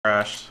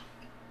Crashed.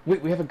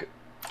 Wait, we have a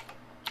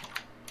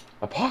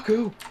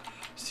Ippaku!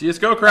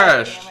 CSGO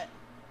crashed. Damn it.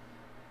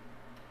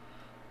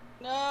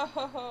 No.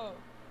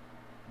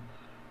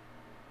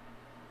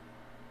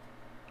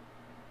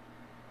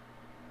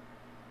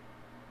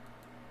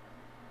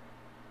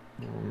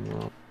 Oh,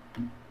 no.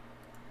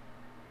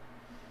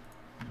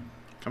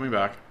 Coming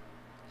back.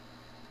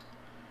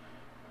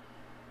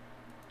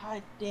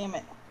 God damn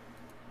it.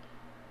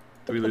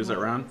 Did we lose that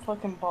round?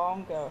 Fucking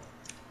bomb go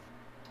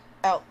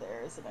out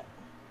there, isn't it?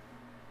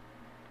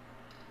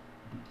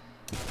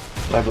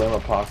 I blame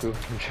Ippaku.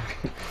 I'm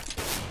joking.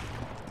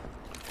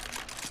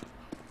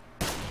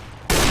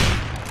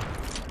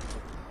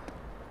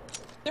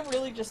 Is it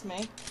really just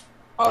me?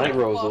 Oh,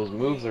 Nightroses, those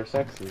moves are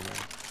sexy, man.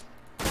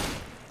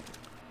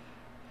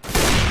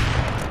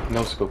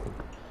 No scoping.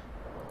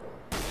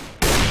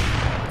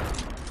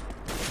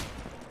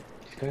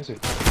 These guys are...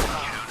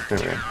 There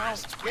we go. I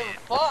don't give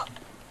a fuck.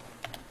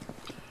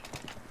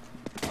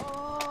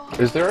 Oh.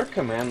 Is there a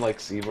command like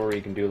CSGO where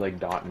you can do like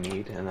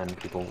 .need and then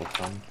people will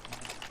come?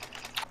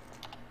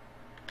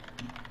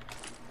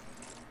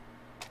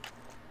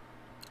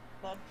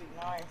 That'd be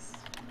nice.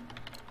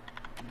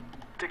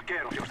 Take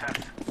care of yourselves.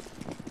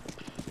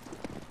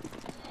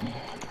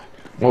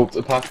 Well,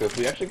 Ippaku, if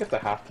we actually get to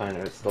halftime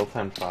and it's still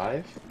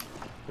 10-5,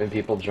 then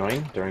people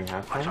join during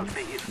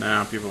halftime?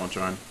 Nah, people won't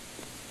join.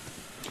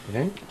 You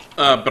think?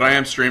 But I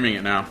am streaming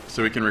it now,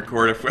 so we can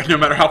record if no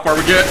matter how far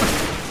we get.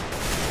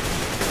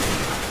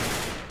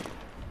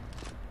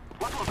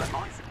 What was that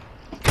noise?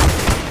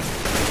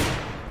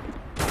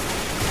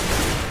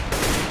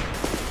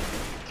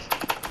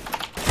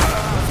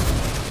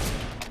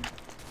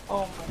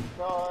 Oh my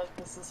god,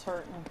 this is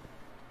hurting.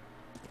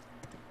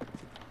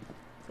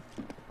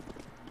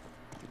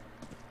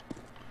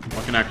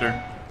 One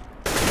connector.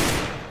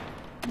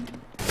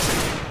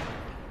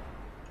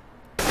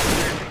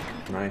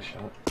 Nice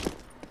shot.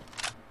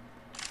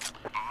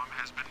 Bomb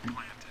has been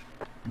planted.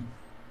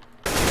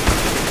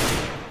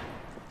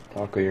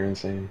 Ippaku, you're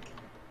insane.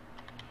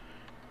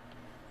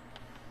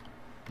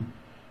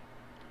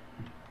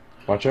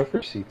 Watch out for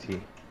CT.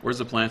 Where's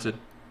the planted?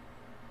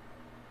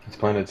 It's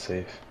planted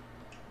safe.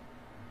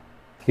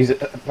 He's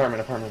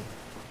apartment.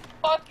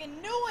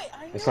 Fucking knew it!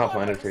 I knew It's not I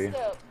planted for you.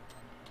 messed up.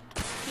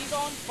 He's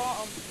on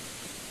bomb.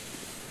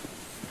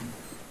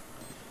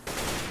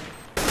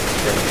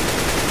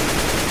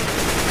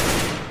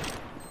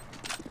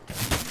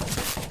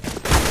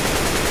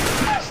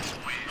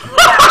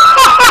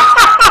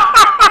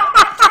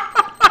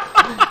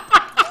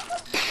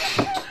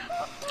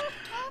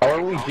 How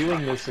are we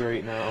doing this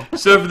right now?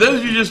 So for those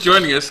of you just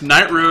joining us,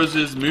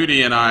 Nightroses,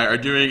 Moody, and I are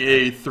doing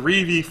a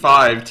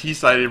 3v5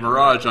 T-sided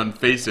Mirage on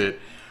Faceit.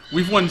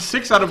 We've won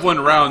 6 out of 1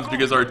 rounds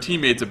because our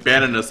teammates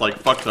abandoned us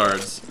like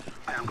fucktards.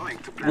 I am going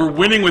to We're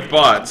winning with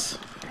bots.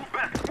 move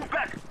back, move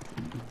back,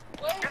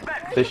 Wait,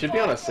 where's They the should be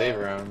on a bomb save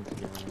go? round, to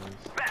be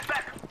honest. back,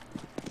 back,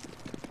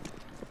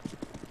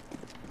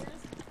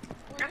 Where's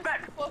Get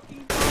back. the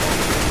fucking bomb? Oh,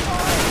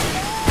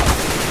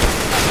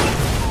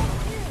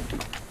 no!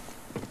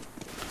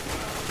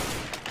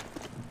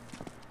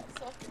 I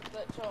sucked at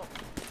that jump.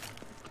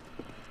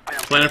 I am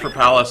Planning for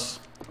Palace.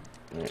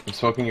 Alright, I'm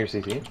smoking your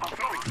CT. I'm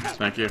throwing smoke.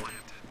 Thank you.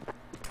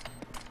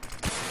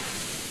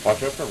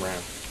 Watch out for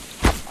ramp.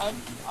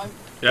 I'm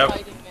Yep.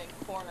 hiding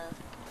in corner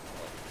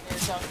near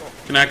jungle.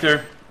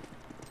 Connector.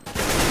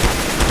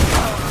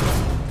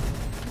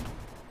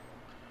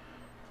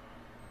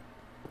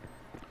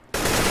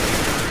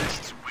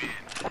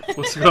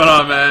 What's going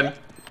on, man?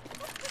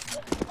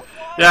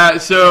 Yeah,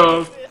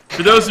 so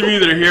for those of you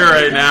that are here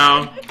right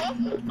now,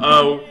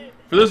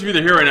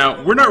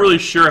 we're not really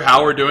sure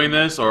how we're doing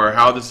this or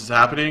how this is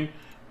happening,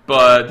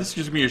 but this is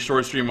just gonna be a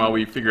short stream while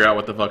we figure out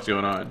what the fuck's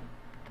going on.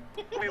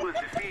 We will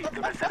defeat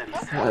the mercenaries.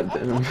 God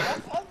damn.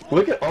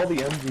 Look at all the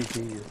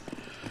MVPs.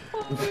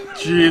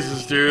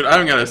 Jesus, dude, I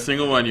haven't got a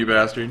single one, you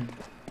bastard.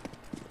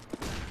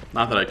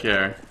 Not that I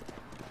care.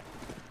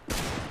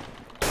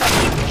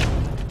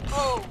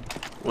 Oh!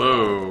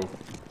 Whoa.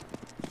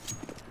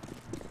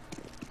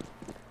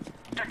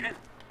 Check in.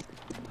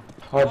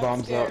 Our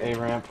bomb's out, A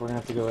ramp, we're gonna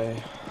have to go A.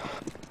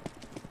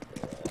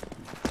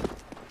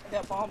 I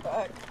got bomb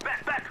back.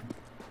 Back, back.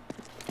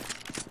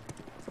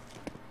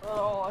 That's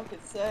all I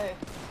could say.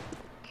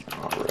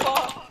 Alright.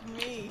 Fuck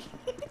me.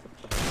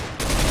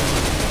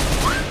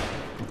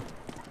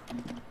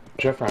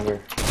 Jeff Rounder.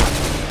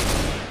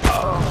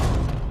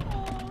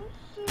 Oh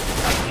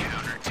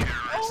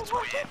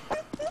shit. Oh my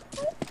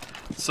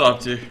What's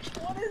up, dude?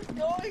 What is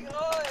going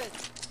on?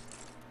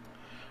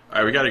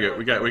 Alright, we gotta go.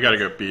 We gotta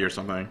go B or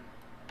something.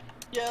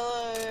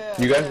 Yeah.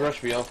 You guys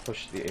rush B, I'll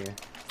push the A.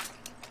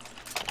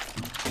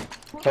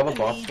 Tell the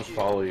boss to you.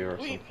 follow you or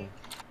We- something.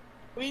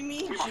 We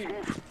need We must you.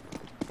 move.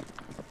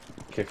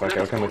 Okay, fuck it,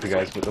 I'll come with you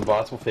guys, but the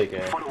bots will fake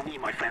A. Follow me,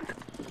 my friend.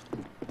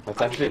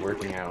 That's actually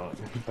working out.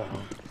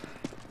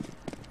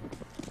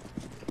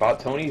 Bot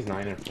Tony's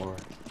 9-4.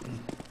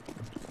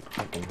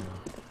 Fucking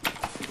hell.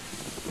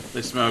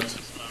 They smoked.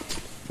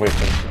 Wait,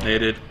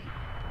 Naded.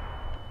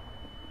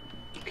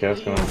 Okay, I was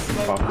gonna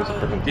fuck this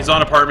freaking. He's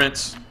on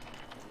apartments.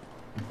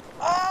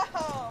 Ah!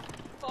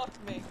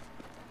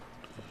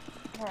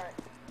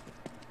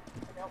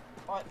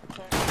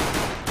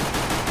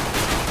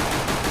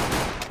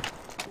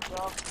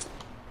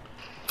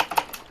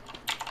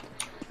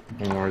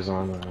 Cars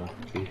on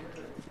B.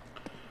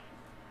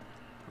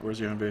 Where's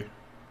he gonna be?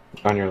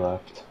 On your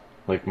left.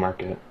 Like,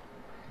 mark it.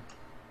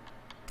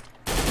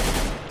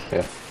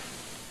 Yeah.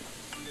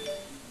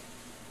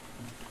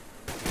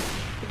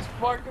 He's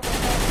marking right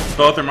now.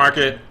 Both are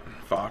market.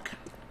 Fuck.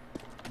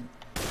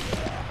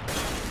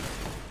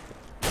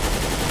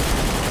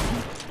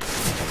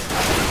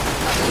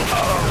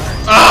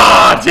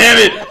 Ah, damn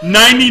it!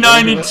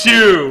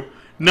 90-92!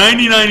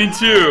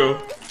 90-92!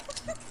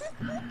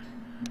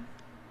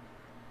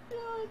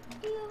 God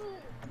damn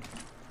it.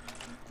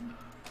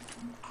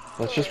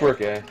 Let's just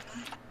work A.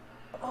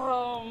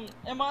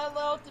 Am I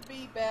allowed to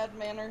be bad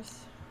manners?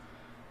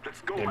 Let's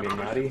go, Maybe my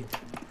naughty.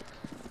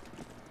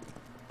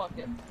 Fuck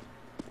it.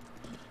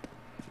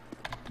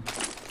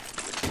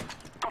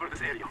 Cover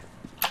this area.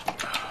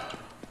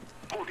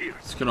 Hold here.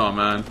 What's going on,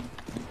 man? Move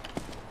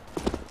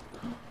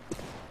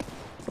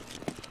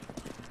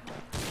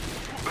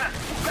back,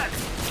 move back.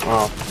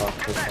 Oh,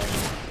 fuck. This time.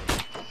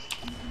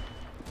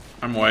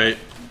 I'm white.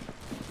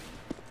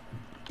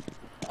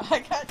 I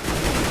got.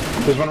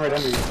 There's one right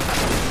under you.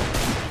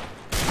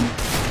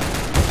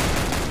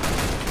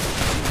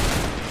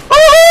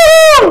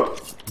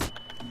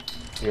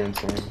 You're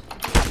insane.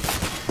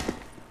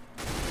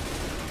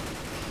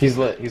 He's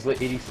lit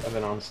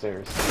 87 on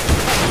stairs.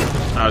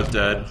 I was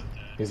dead.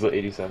 He's lit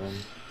 87.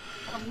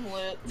 I'm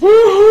lit.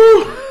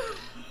 Woohoo!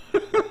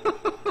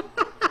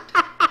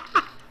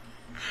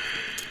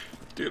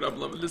 Dude, I'm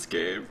loving this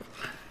game.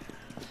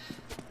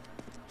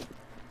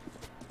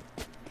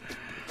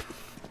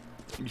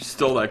 You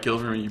stole that kill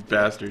from me, you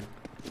bastard.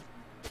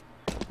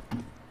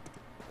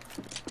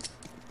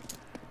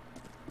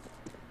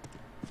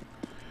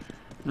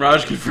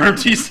 Raj confirmed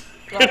he's.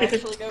 Should I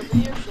actually go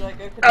B or should I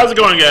go? How's it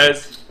going,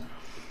 guys?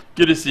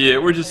 Good to see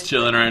you. We're just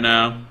chilling right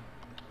now.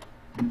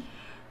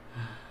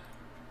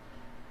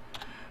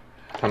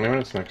 Tell me when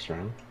it's next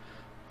round.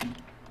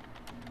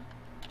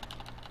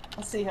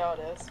 I'll see how it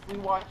is. We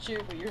watch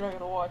you, but you're not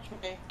gonna watch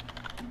me.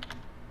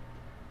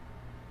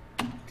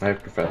 I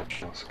have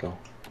professional skill.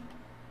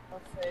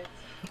 Okay.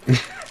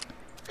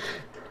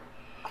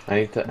 I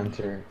need to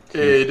enter.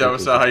 Hey,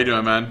 Dawasa, how you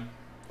doing, man?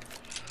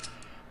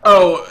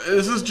 Oh,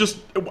 this is just.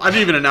 I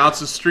didn't even announce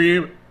the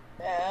stream.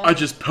 Yeah. I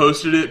just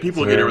posted it.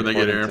 People get here when they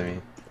get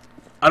here.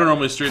 I don't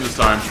normally stream this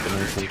time. God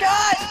damn it, he stayed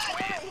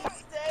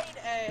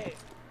A.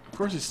 Of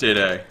course he stayed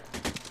A.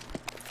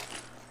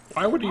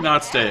 Why would he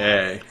not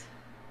stay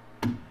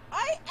A?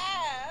 I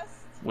asked.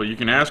 Well, you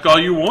can ask all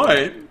you want.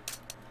 I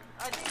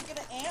didn't get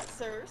an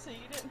answer, so you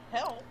didn't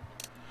help.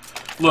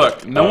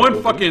 Look, no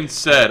one fucking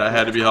said I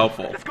had to be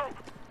helpful. Let's go.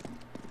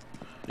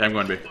 Yeah, I'm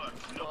going to be.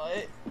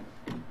 What?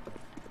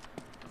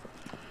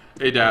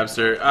 Hey,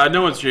 Dabster.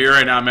 No one's here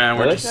right now, man. I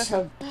We're like just. to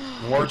have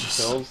more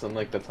kills than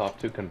like the top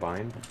two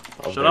combined.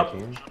 Of Shut their up.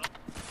 Team.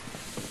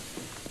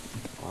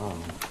 Wow.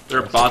 There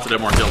are bots that have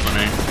more kills than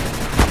me.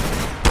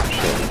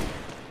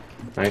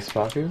 Nice,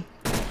 Ippaku.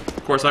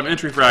 Of course, I'm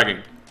entry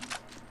fragging.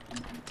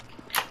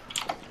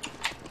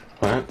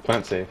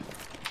 Plant safe.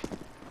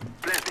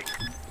 Planting.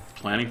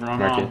 Planning for my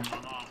Market. mom.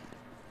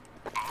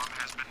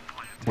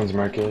 One's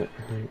market.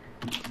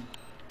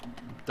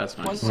 That's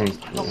nice. One's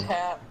no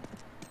cat.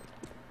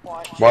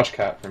 Watch. Watch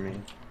cat for me.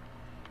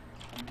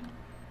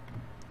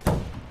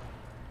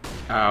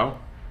 Ow.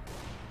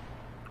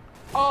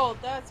 Oh,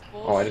 that's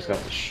bullshit. Oh, I just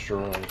got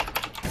destroyed. Me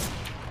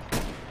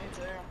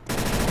too.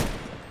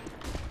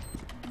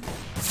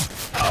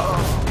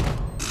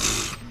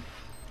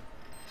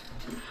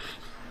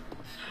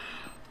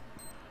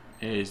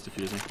 Yeah, he's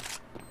defusing.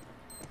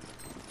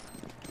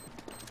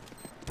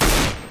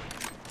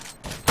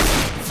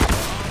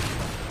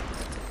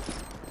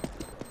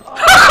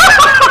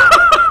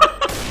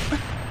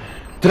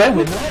 Did I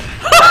win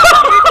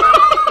that?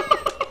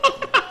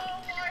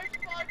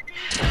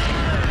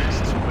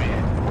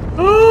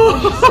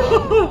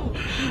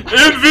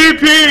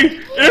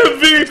 MVP!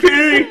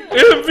 MVP!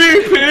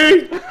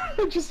 MVP!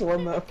 I just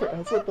won that for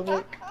us at the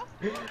book.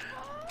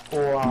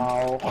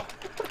 Wow.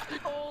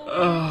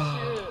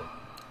 Holy shit.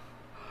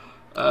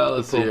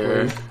 Let's see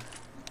here.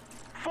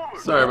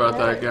 Forward. Sorry about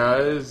that, So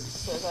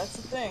guys. that's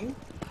the thing.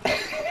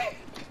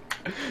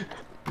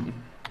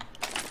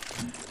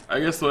 I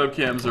guess the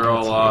webcams are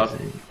all off.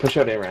 Push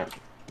out A ramp.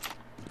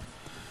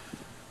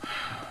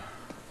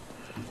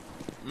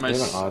 My They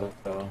have s- an auto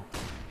though.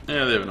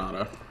 yeah, they have an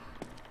auto.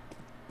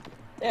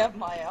 They have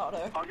my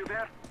auto. Are you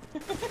there?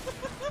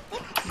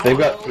 They've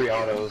got 3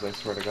 autos, I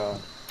swear to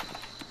God.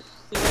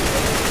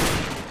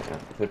 Yeah,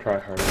 they try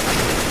harder.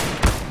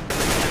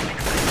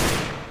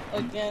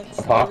 Against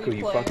Ippaku, 3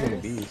 you players. fucking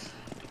beast.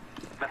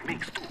 That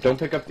makes 2. Don't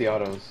pick up the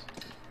autos.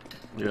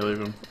 Yeah, leave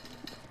him.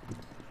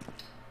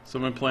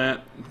 Someone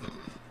plant.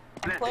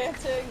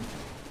 Planting.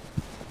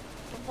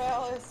 The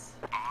palace.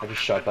 I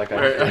just shot that guy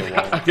Alright, through the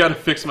I wall. gotta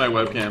fix my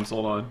webcams.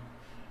 Hold on.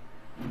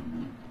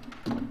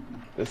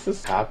 This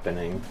is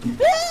happening.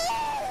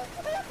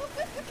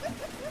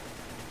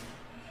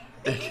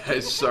 Hey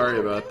guys, sorry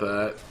about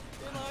that.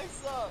 You know, I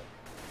suck.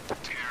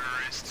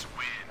 Terrorists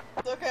win.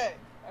 It's okay.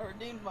 I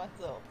redeemed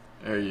myself.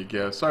 There you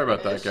go. Sorry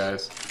about that,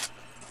 guys.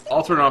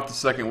 I'll turn off the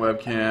second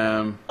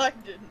webcam. I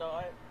did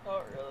not.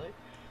 Not really.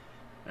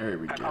 There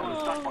we I found the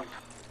go. start point.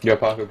 Yo,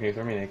 Paco, can you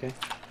throw me an AK?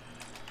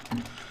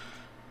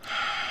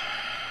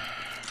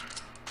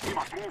 We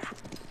must move.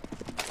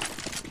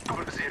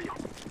 Cover this area.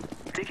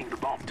 Taking the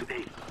bomb to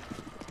A.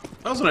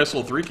 That was a nice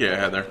little 3K I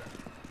had there.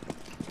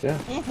 Yeah.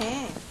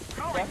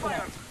 Throwing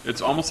fire.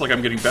 It's almost like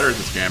I'm getting better at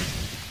this game.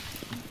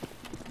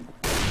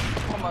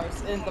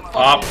 Almost in the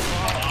Up.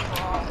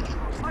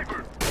 fucking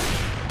Sniper.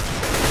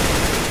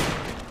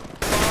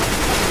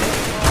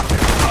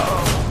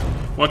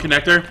 One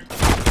connector.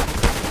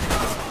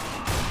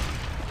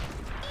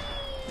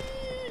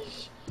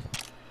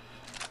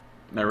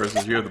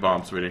 Nightroses, you have the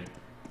bomb, sweetie.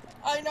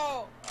 I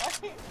know.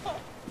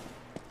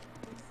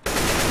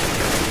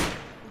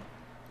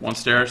 One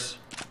stairs.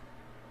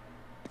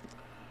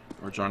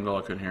 Or jungle,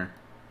 I couldn't hear.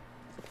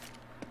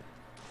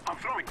 I'm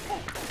throwing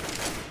smoke.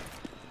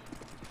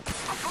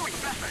 I'm throwing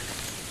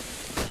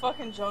flashbang.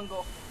 Fucking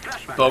jungle.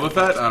 Flashbang. Boba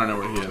Fett? I don't know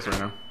where he is right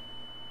now.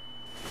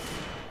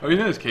 Oh, he's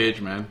in his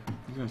cage, man.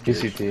 He's in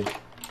his cage. PCT.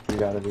 You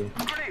gotta be.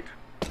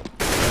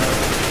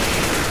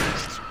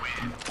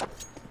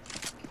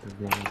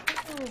 Grenade.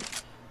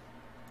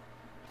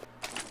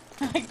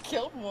 I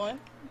killed one.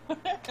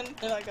 And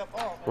then I got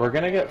bombed. We're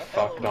gonna get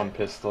fucked on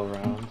pistol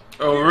round.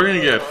 Oh, we're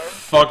gonna get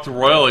fucked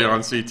royally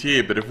on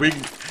CT, but if we...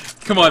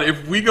 Come on,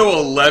 if we go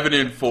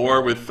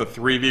 11-4 with the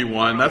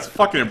 3v1, that's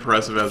fucking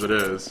impressive as it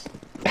is.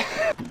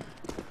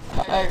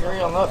 I agree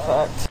on that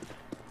fact.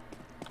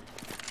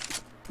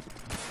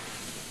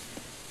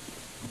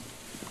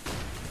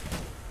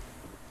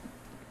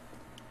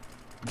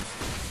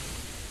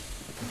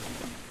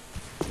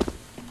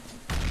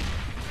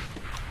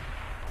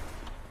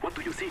 What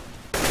do you see?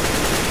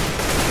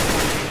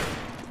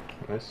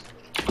 Nice.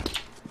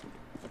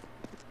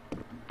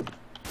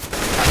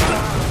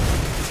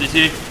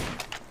 CT?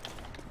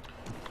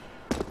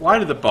 Why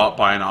did the bot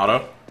buy an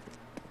auto?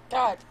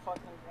 God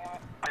fucking damn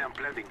it. I am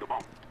planting the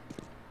bomb.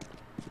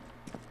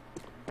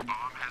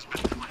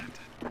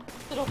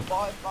 Did a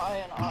bot buy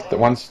an auto? The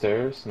one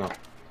stairs? No.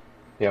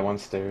 Yeah, one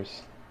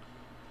stairs.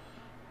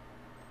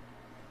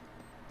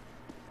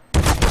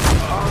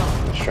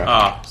 Nice try.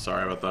 Ah,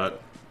 sorry about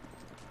that.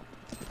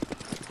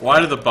 Why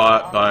did the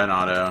bot buy an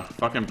auto?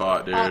 Fucking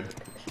bot, dude.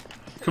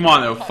 Come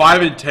on though,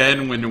 5 and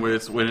 10 when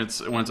it's a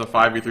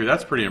 5v3.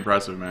 That's pretty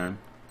impressive, man.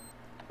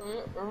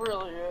 It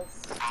really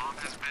is.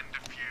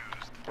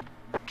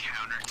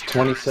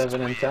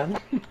 27 and 10?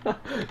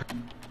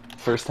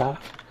 First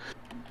half?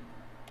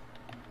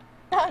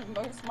 God,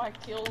 most of my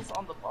kills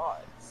on the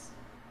bots.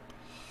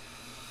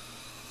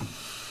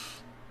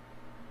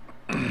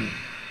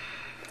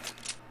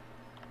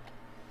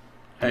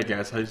 Hey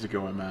guys, how's it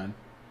going, man?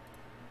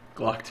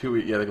 Glock 2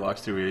 weak. Yeah, the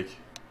Glock's 2 weak.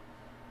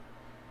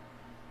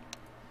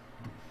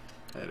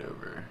 Head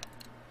over.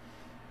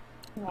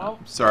 Well,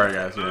 Sorry,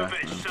 guys. Yeah. Move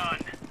it, son.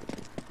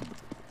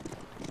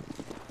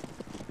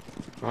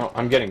 Oh,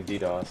 I'm getting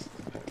DDoS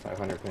at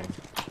 500 ping.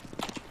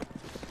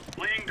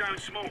 Laying down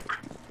smoke.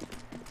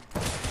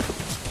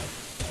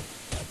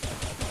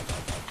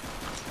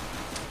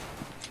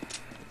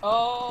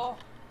 oh,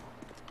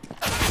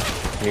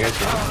 You guys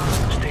hear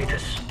me?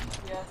 Status.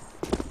 yes.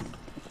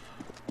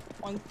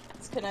 One's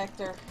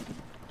connector.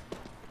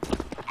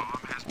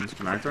 One's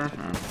connector.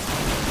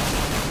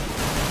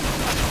 Oh.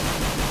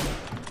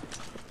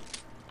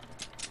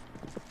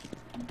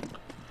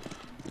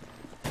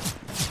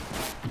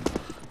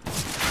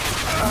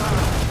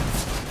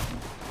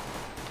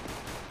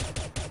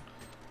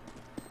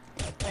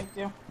 Thank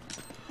you.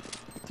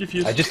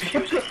 Defuse. I just...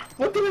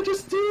 What did I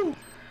just do?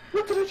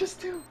 What did I just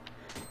do?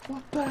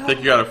 What the I hell? think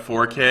you got a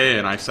 4K,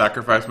 and I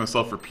sacrificed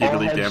myself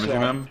repeatedly All damaging headshot.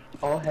 them.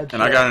 All headshot,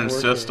 And I got an 4K.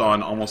 assist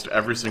on almost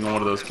every single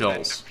one of those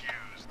kills.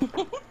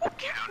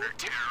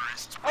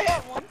 I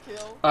got one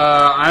kill.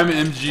 I'm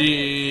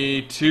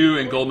MG2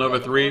 and Gold Nova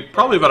 3.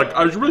 Probably about a...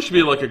 I really should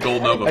be like a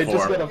Gold Nova I 4.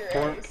 just got a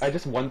 4. I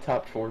just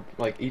one-tapped 4.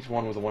 Like, each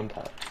one was a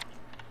one-tap.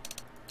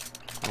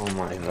 Oh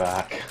my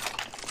back.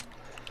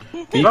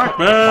 Back,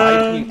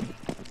 man!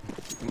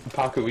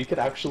 Paku, we could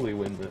actually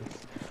win this.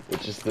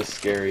 Which is the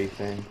scary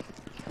thing.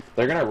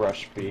 They're gonna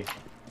rush B.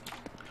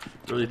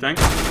 Really think?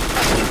 Sure.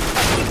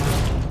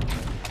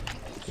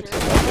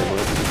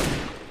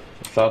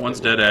 Thought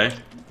One's they dead,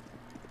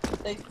 would.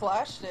 They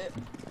flashed it.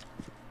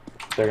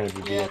 They're gonna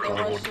do B. Yeah, they're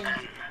probably. rushing.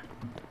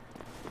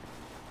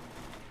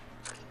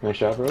 Nice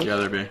job, Rose. Yeah,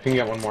 there be. If you can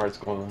get one more, it's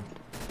going.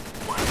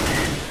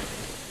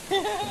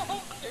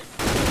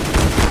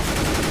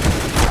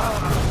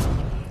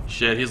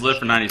 Shit, he's lit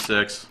for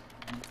 96.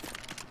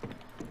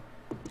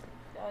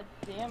 God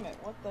damn it,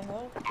 what the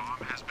hell?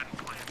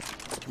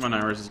 Come on,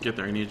 Nightroses, get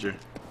there. I need you.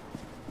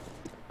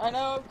 I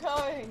know, I'm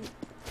coming.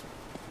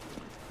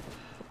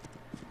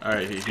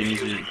 Alright, he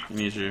needs you. He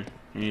needs you.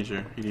 He needs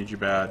you. He needs you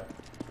bad.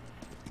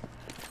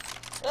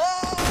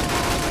 Ah!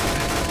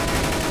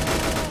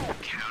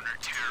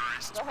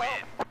 The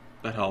help.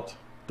 That helped.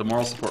 The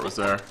moral support was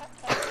there.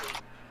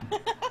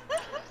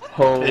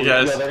 Oh, Hey,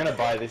 guys. yeah, they're gonna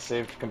buy. They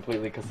saved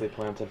completely because they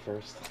planted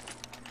first.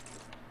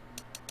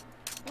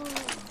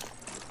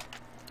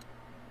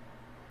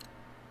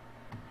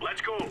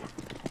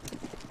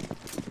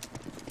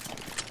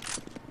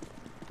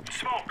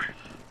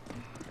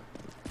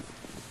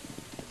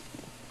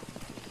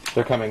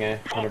 They're coming A,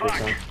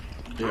 100%.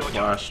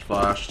 Yeah,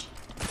 flashed.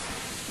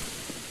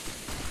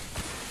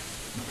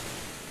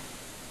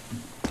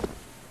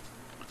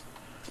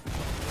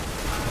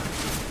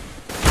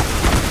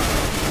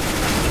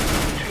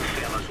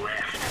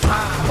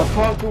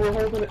 Ippaku, we're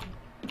holding it.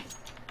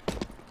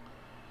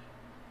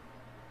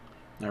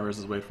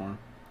 Nightroses, wait for him.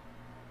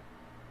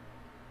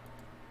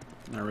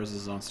 Nightroses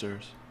is on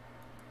stairs.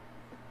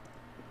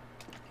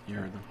 You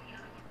heard them.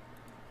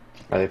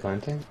 Are they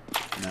planting?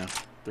 No,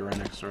 they're right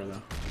next door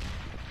though.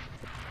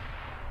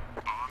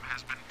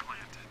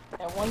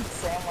 Yeah, one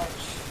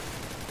sandwich.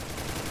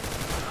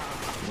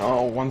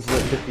 No, one's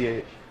lit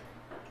 58.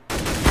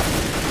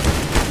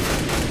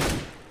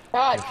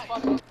 God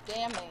fucking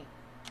damn me.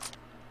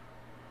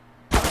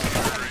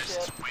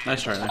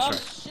 Nice try. Oh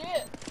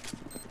shit.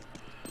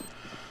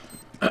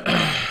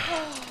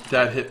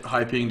 That hit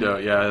high ping though.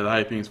 Yeah, the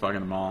high ping's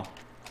fucking them all.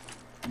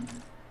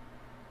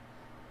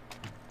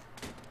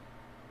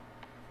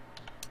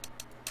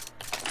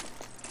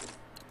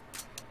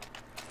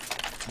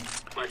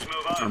 Let's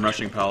move on. I'm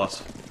rushing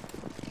Palace.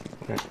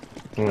 Okay.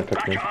 I'm gonna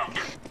pick them.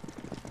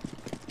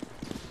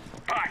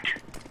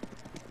 Back.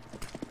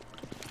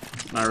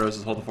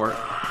 Nightroses, hold the fort.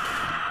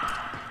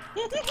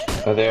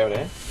 Are they out,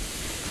 eh?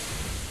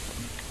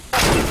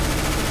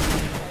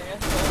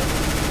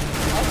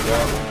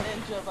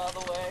 Ninja, by the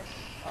way.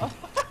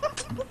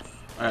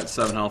 I got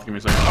 7 health, give me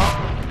a second.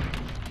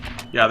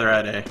 Yeah, they're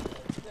at A.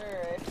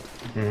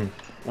 They're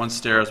One's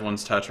stairs,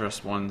 one's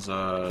Tetris, one's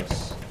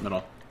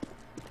middle.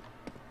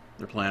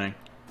 They're planning.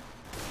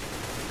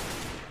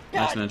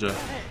 Nice ninja.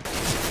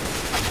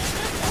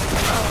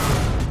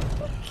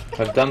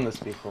 I've done this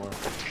before.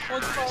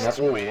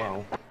 Oh,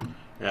 wow.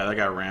 Yeah, that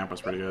guy ramp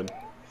was pretty good.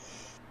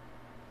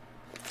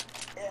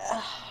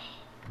 Yeah.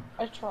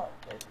 I tried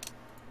it.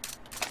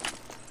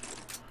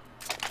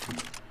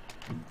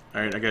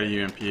 Alright, I got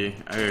a UMP.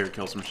 I gotta go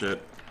kill some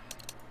shit.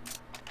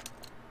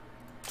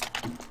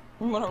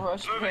 I'm gonna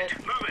rush Move it. it,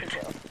 move it.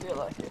 I feel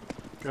like it.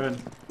 Good.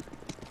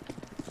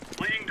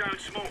 Laying down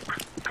smoke.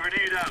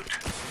 Grenade out.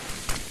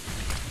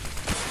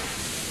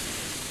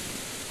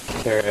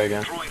 Carry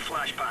again. Throwing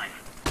flashbang.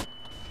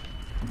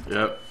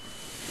 Yep.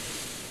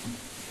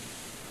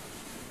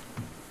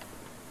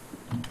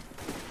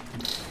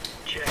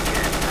 Check in.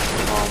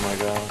 Oh my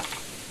god.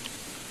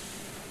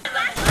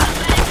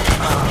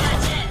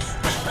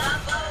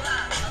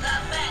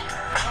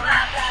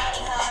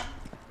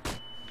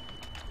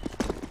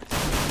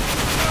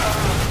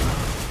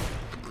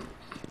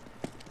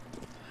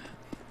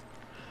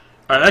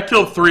 Alright, I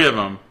killed 3 of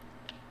them.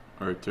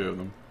 Or 2 of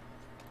them.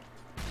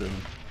 2 of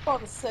them. I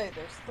was about to say,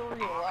 there's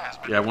 3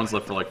 left. Yeah, one's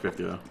left for like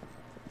 50 though.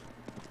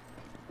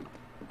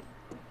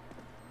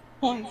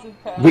 One's in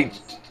pass. Wait,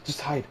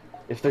 just hide.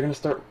 If they're gonna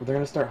start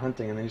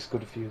hunting and then just go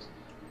defuse.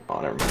 Oh,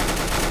 never mind.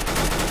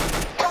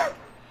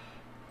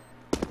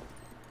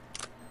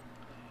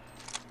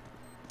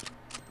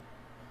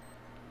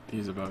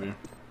 He's above you.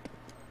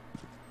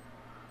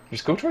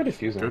 Just go try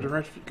defusing. Go to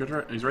right. Go to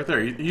right. He's right there.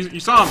 You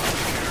saw him.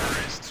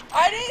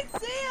 I didn't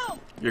see him!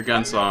 Your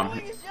gun saw He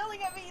him. was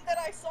yelling at me that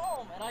I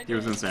saw him, and I He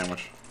was in didn't.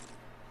 sandwich.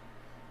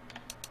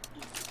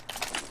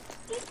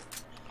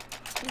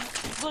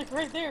 He's like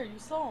right there, you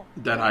saw him.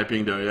 Dead high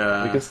ping though, We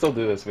yeah. can still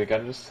do this. We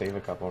gotta just save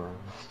a couple rounds.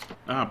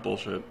 Ah,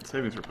 bullshit.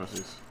 Savings for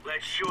pussies.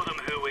 Let's show them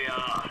who we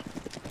are.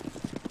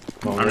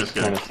 Well, I'm we're just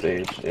kind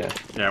kidding. of staged, yeah.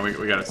 Yeah,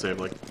 we gotta save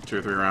like 2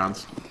 or 3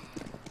 rounds.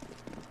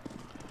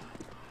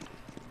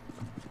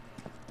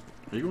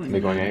 Are you going? Are they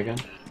going A again?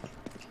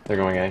 They're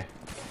going A.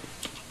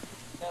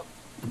 Yep.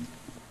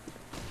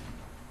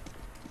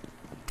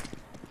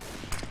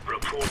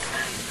 Report in.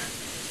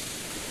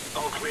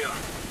 All clear.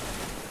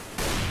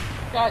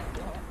 God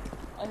damn it.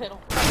 I hit him.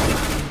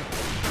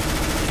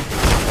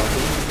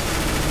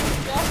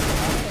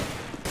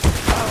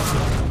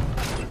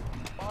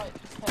 Why it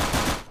just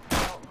happened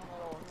out in the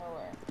middle of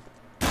nowhere.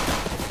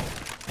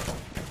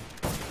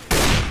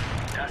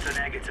 That's a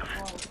negative.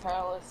 One's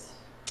palace.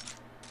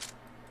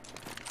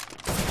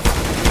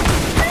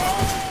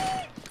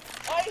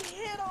 I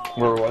hit him!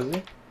 Where was he?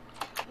 The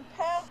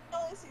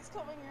palace, he's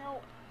coming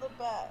out the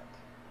back.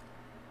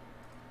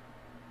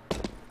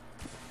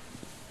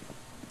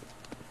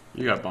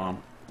 You got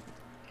bomb.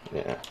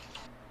 Yeah.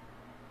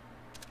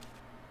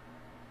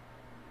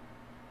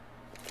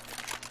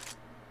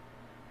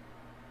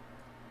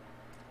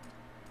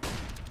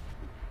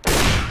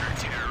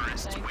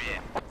 Thank you.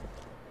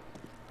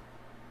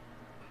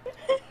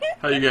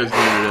 How you guys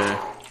doing today?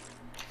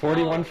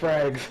 41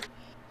 frags.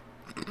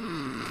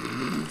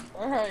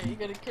 Alright, you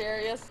gonna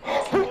carry us?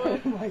 Oh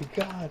my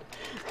god.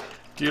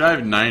 Dude, I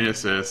have 9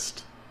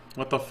 assists.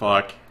 What the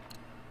fuck?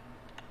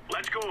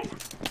 Let's go.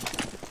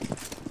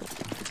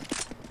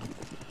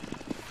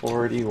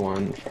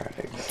 41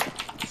 frags.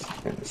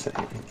 That's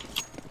insane.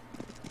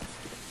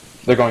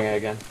 They're going A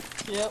again.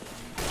 Yep.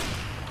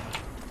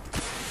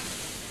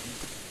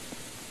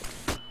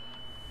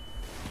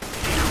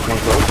 One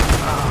close.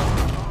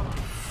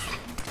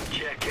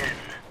 Check in.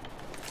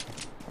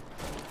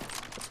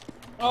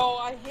 Oh,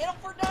 I hit him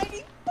for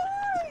 95!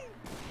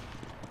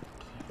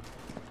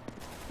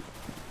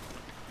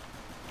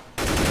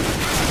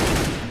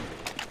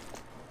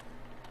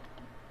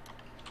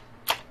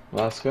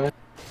 Last guy.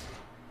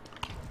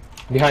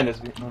 Behind us.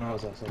 No, no, it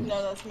was us.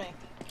 No, that's me.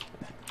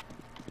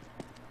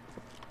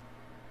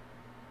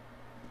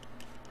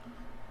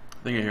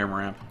 I think I hear him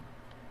ramp.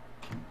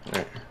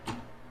 Alright.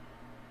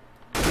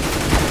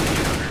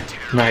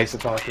 Nice,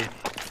 Ippaku.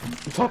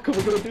 Ippaku,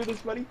 we're gonna do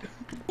this, buddy.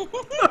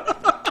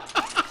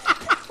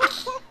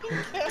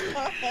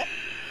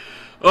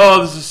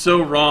 Oh, this is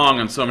so wrong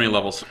on so many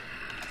levels.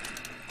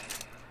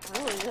 It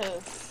really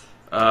is.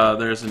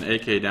 There's an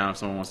AK down if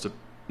someone wants to.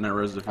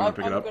 Nightroses, if you want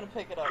to pick it up. I'm gonna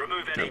pick it up.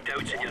 Remove any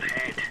doubts in your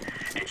head.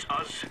 It's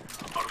us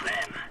or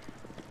them.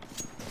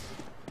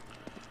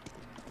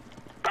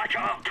 Back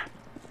up.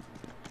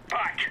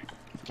 Back.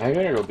 I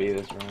gotta go B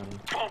this round.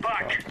 Fall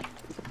back.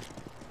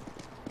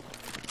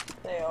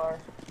 They are.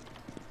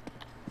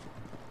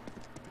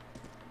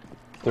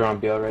 They're on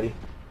B already.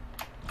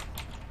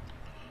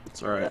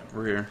 It's alright,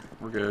 we're here.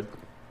 We're good.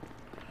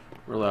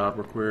 We're loud,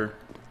 we're queer.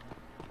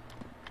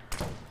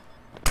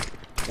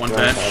 One They're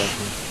bench. outside of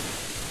me.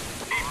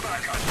 Need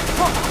backup.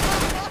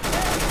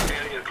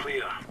 Area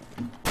clear.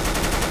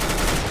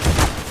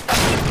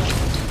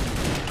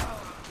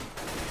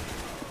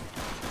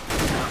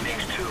 That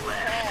makes 2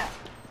 left.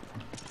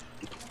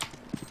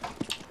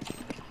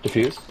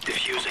 Defuse.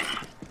 Diffusing.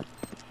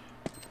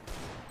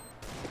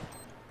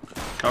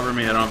 Cover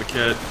me, I don't have a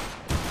kit.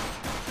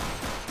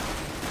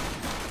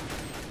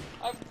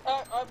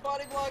 I'm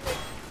body blocking.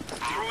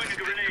 Throwing a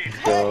grenade.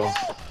 So.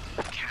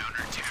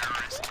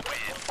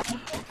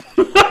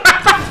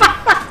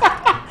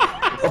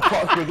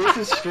 Ippaku, this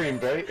is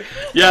streamed, right?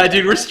 Yeah,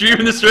 dude, we're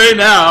streaming this right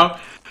now.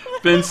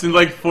 Been since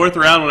like 4th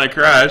round when I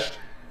crashed.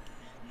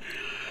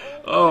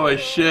 Oh my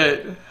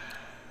shit. We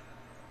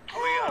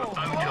are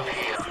out of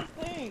here.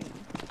 Thing.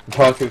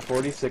 Ippaku,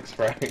 46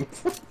 frags.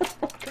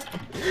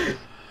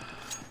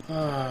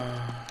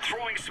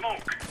 Throwing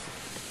smoke.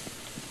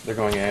 They're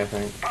going A, I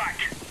think. Back.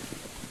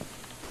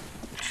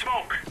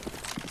 Smoke.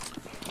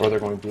 Or they're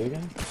going B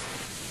again?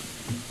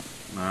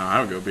 No,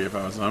 I would go B if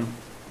I was them.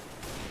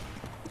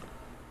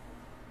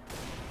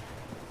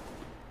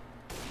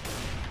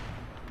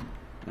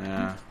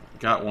 Yeah,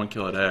 got 1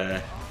 kill at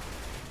A.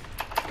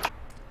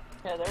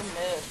 Yeah, they're mid.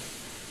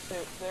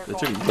 They're They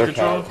going took They're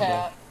control.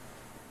 cat.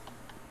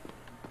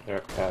 They're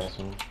at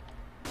Patterson.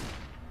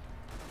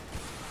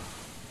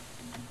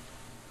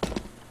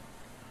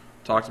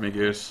 Talk to me,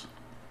 Goose.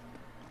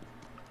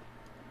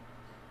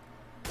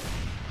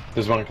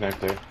 There's one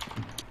connector.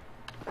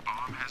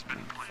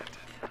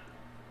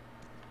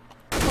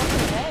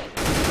 Hey.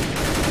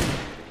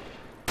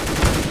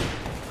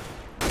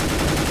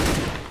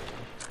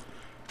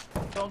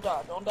 Don't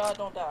die, don't die,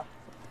 don't die.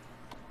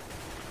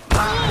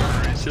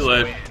 Too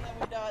late. And then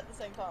we die at the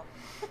same time.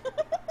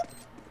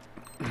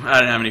 I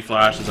didn't have any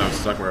flashes, I was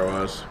stuck where I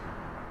was.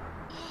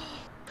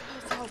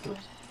 It's all good.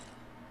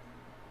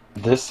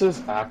 This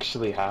is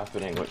actually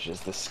happening, which is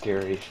the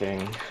scary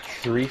thing.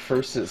 3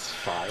 versus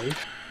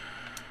 5?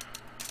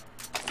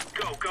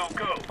 Go, go,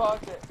 go.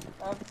 Fuck it.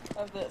 I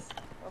have this.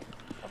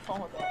 I'm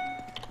fine with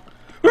that.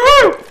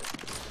 Woo!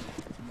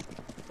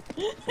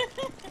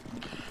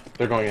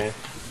 They're going A.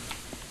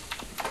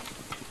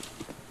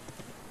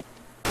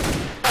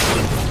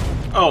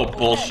 Oh,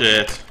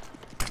 bullshit.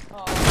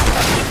 Oh,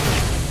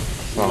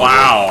 Oh,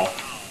 Wow.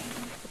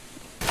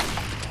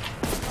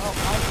 oh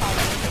my god,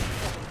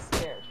 I'm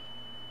scared.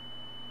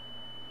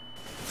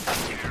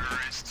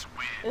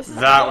 This is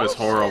That was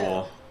bullshit.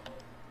 horrible.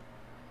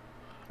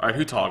 Alright,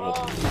 who toggled?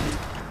 Oh.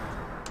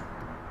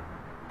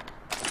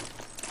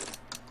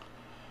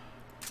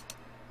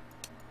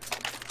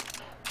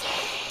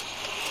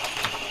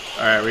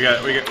 Alright, we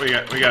gotta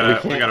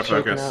can't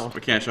choke focus. now.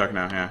 We can't choke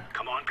now, yeah.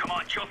 Come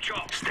on, chop,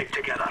 chop. Stick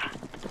together.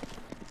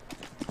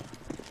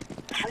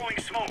 Throwing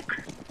smoke.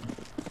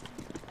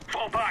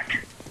 Fall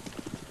back.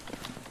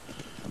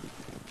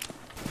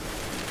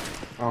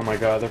 Oh my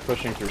god, they're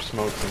pushing through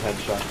smokes and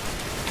headshots.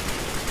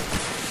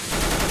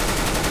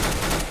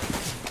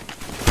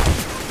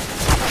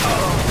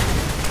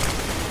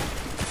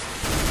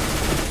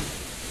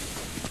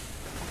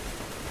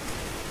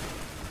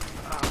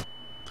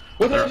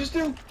 What did I just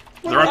do?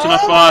 There aren't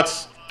enough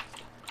spots.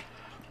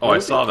 Oh, I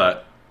saw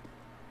that.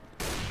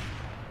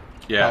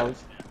 Yeah.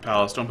 Palace.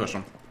 Palace, don't push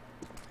them.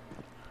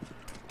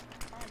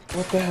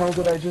 What the hell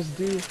did I just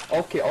do?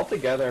 Okay,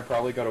 altogether I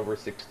probably got over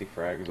 60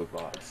 frags with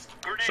bots.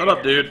 Grenade. Shut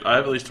up, dude. I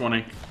have at least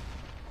 20.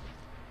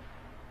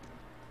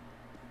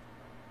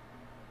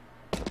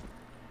 There's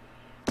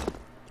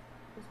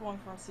one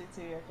from CT I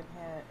can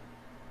hit.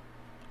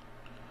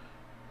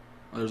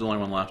 There's only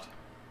one left.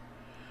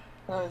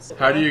 That was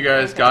How do you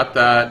guys okay. got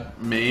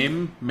that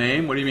meme?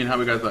 Meme? What do you mean how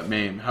we got that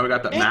meme? How we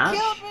got that He match?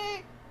 killed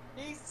me!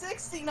 He's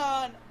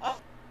 69! Oh.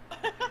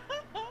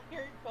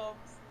 Here he comes.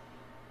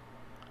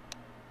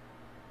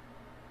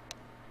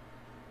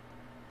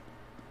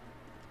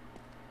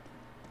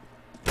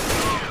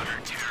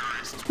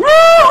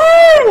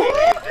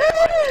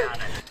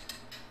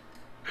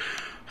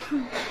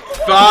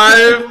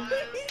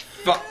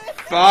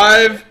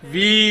 Five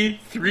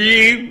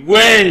v3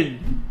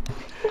 win!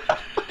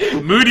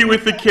 Moody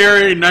with the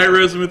carry,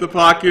 Nightroses with the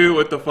Ippaku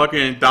with the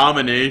fucking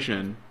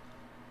domination.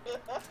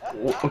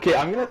 Okay,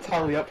 I'm gonna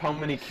tally up how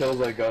many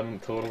kills I got in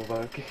total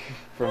back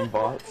from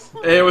bots.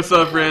 Hey, what's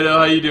up, Fredo?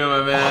 How you doing,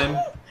 my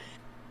man?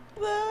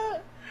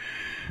 That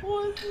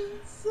was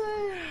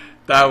insane.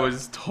 That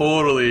was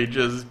totally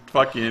just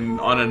fucking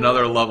on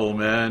another level,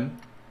 man.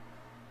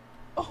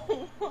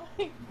 Oh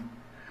my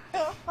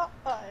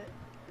god.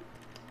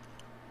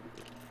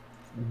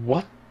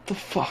 What the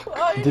fuck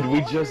I did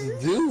we don't just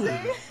do?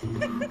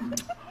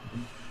 understand.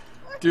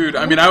 Dude,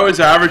 I mean, I was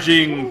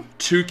averaging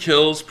 2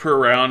 kills per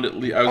round at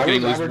least. I was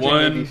getting at least averaging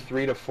one. maybe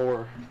 3 to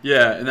 4.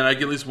 Yeah, and then I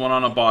get at least one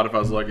on a bot if I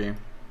was lucky.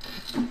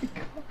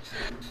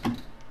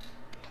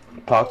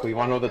 Paco, you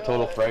wanna know the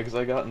total frags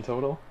I got in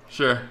total?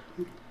 Sure.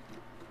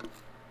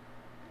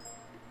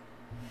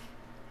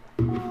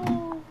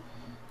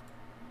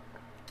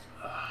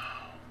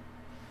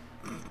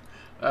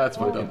 That's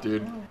fucked up,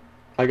 dude.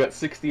 I got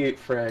 68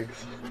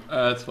 frags.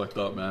 That's fucked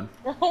up, man.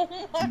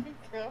 Oh my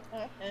god.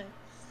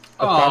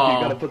 Paco, you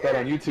gotta put that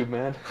on YouTube,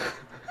 man.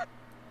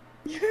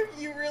 You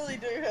really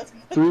do have to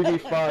put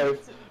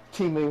 3v5,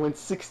 teammate went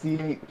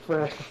 68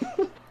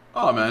 frags.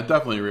 Oh, man,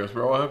 definitely Rios,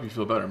 bro. I hope you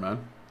feel better, man.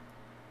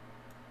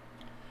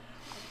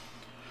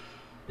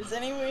 Is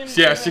anyone Yeah,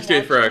 even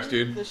 68 frags,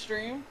 dude. the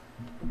stream?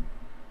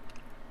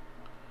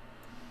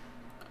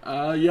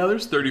 Yeah,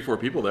 there's 34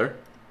 people there.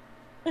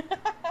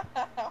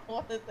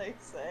 What did they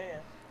say?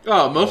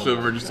 Oh, most of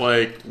them are just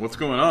like, what's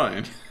going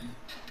on?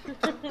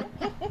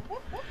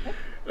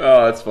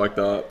 Oh, that's fucked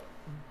up.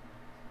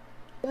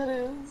 That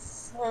is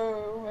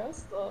so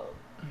messed up.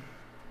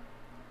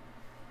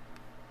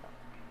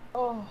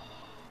 Oh.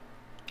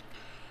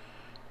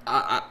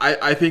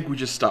 I think we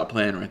just stop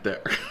playing right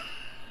there.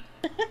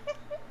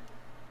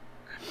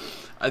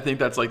 I think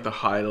that's like the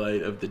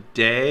highlight of the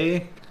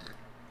day.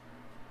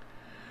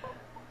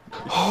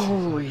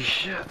 Holy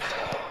shit.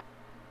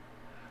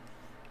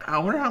 I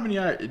wonder how many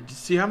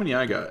see how many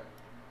I got.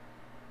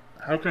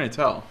 How can I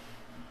tell?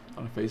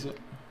 On Faceit?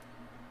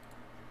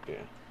 Yeah.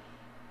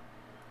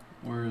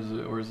 Where is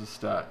it? Where's the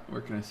stat?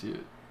 Where can I see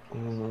it? I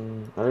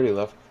already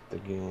left the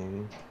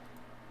game.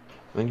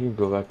 I think you can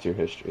go back to your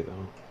history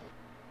though.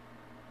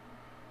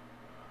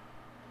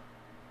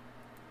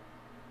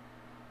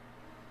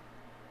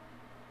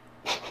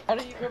 How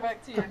do you go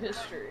back to your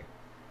history?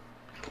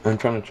 I'm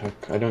trying to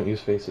check. I don't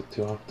use Faceit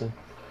too often.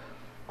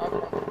 I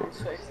don't know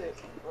who's Faceit,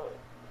 but...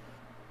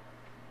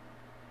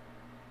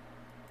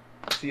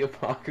 See a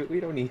pocket?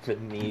 We don't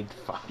even need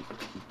 5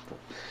 people.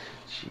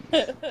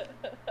 Jeez.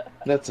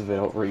 That's a bit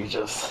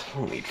outrageous.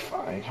 We don't need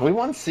 5. We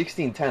won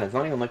 16-10. It's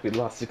not even like we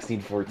lost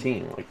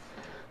 16-14. Like,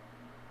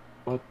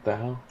 what the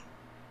hell?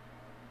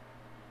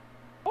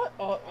 What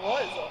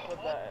is up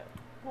with that?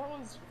 That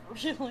was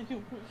really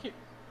weird.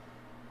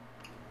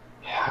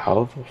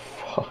 How the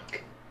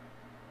fuck?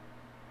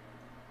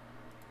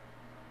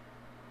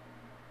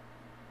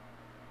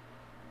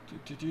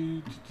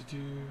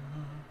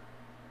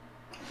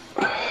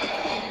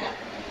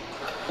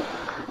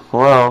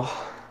 Well,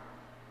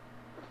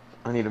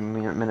 I need a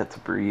minute to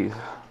breathe.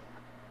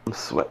 I'm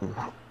sweating.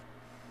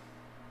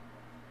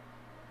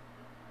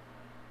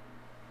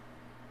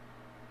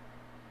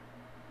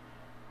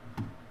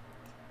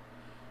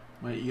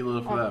 My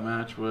elo for that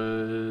match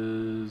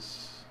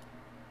was...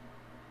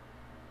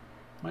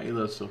 My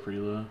elo's still pretty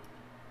low.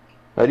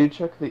 How do you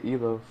check the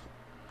elo?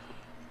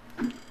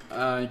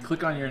 You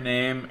click on your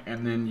name,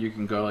 and then you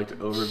can go like to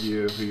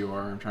overview of who you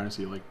are. I'm trying to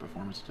see like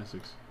performance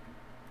statistics.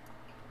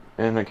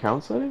 And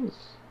account settings?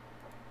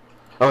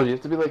 Oh, do you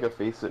have to be like a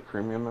Faceit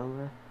premium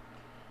member?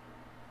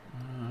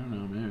 I don't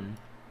know, maybe.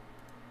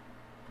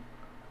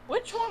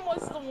 Which one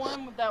was the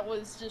one that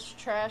was just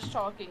trash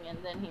talking and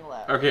then he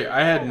left? Okay,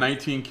 I had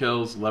 19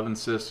 kills, 11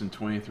 assists, and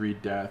 23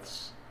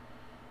 deaths.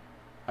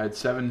 I had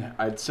seven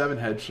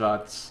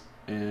headshots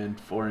and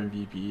 4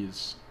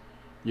 MVPs.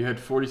 You had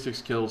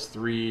 46 kills,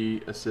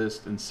 3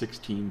 assists, and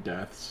 16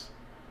 deaths.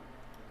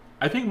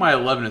 I think my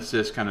 11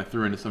 assists kind of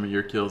threw into some of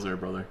your kills there,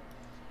 brother.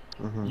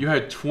 Mm-hmm. You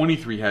had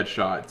 23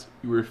 headshots.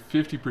 You were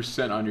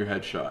 50% on your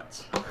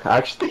headshots.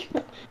 Actually,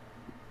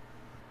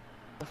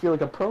 I feel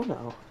like a pro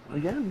now.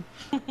 Again.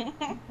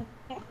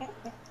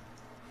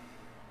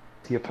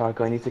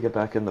 Ippaku, I need to get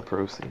back in the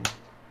pro scene.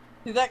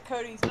 Dude, that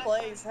Cody's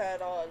plays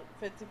had 50%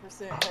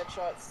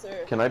 headshots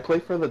too. Can I play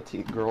for the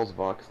girls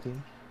Vox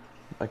team?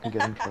 I can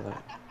get in for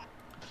that.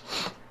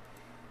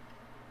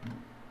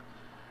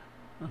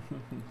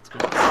 Let's go.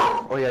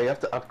 Oh yeah, you have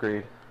to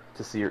upgrade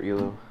to see your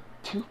elo.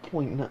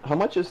 2.9. How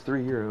much is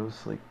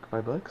 €3? Like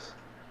 $5?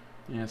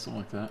 Yeah,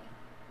 something like that.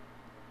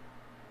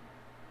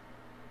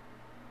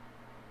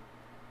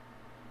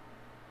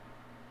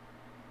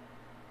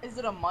 Is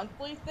it a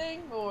monthly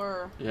thing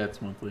or? Yeah, it's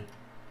monthly.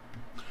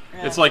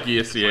 Yeah. It's like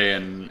ESCA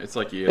and It's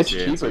and cheaper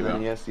CSGO.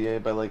 than the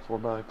SCA by like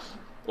 $4.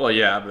 Well,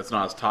 yeah, but it's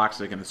not as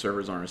toxic and the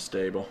servers aren't as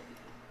stable.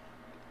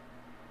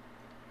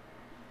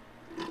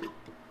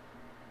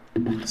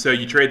 So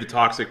you trade the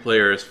toxic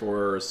players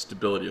for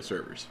stability of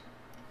servers.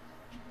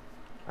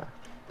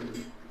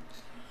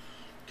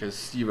 Because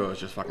Stevo is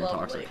just fucking Lovely.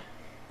 toxic.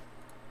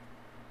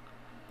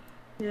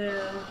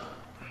 Yeah.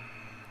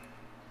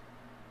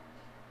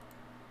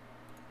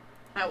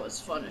 That was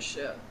fun as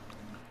shit.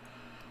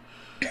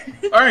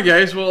 All right,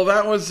 guys. Well,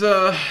 that was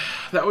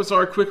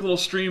our quick little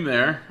stream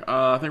there.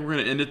 I think we're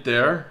gonna end it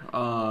there.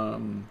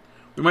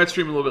 We might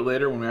stream a little bit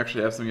later when we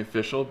actually have something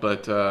official,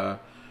 but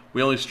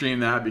we only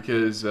streamed that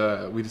because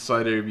we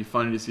decided it'd be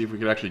funny to see if we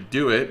could actually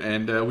do it,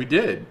 and we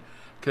did,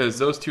 because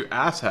those two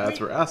asshats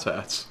were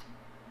asshats.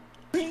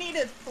 We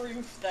needed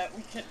proof that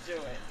we could do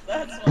it.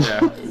 That's what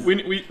Yeah, it was.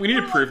 we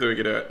needed proof that we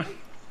could do it.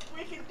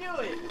 We can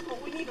do it,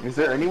 but we need Is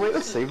there any way to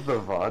save the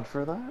VOD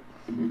for that?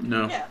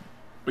 No. Yeah.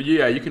 But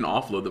yeah, you can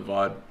offload the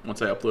VOD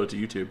once I upload it to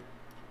YouTube.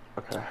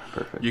 Okay,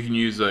 perfect. You can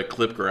use a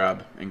clip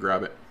grab and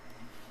grab it.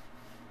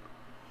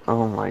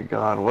 Oh my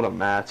god, what a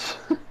match.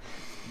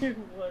 It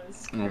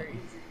was crazy.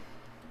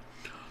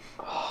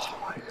 Oh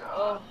my god.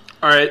 Oh,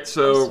 All right,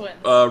 so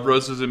sweating.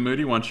 Roses and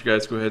Moody, why don't you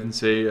guys go ahead and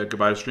say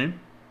goodbye to stream?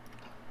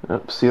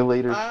 Yep, see you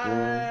later, stream.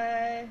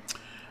 bye.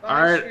 Bye,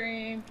 All right.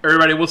 stream.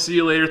 Everybody, we'll see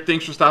you later.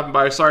 Thanks for stopping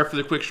by. Sorry for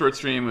the quick short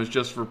stream. It was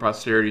just for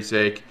posterity's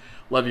sake.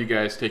 Love you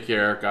guys. Take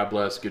care. God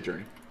bless. Good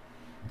journey.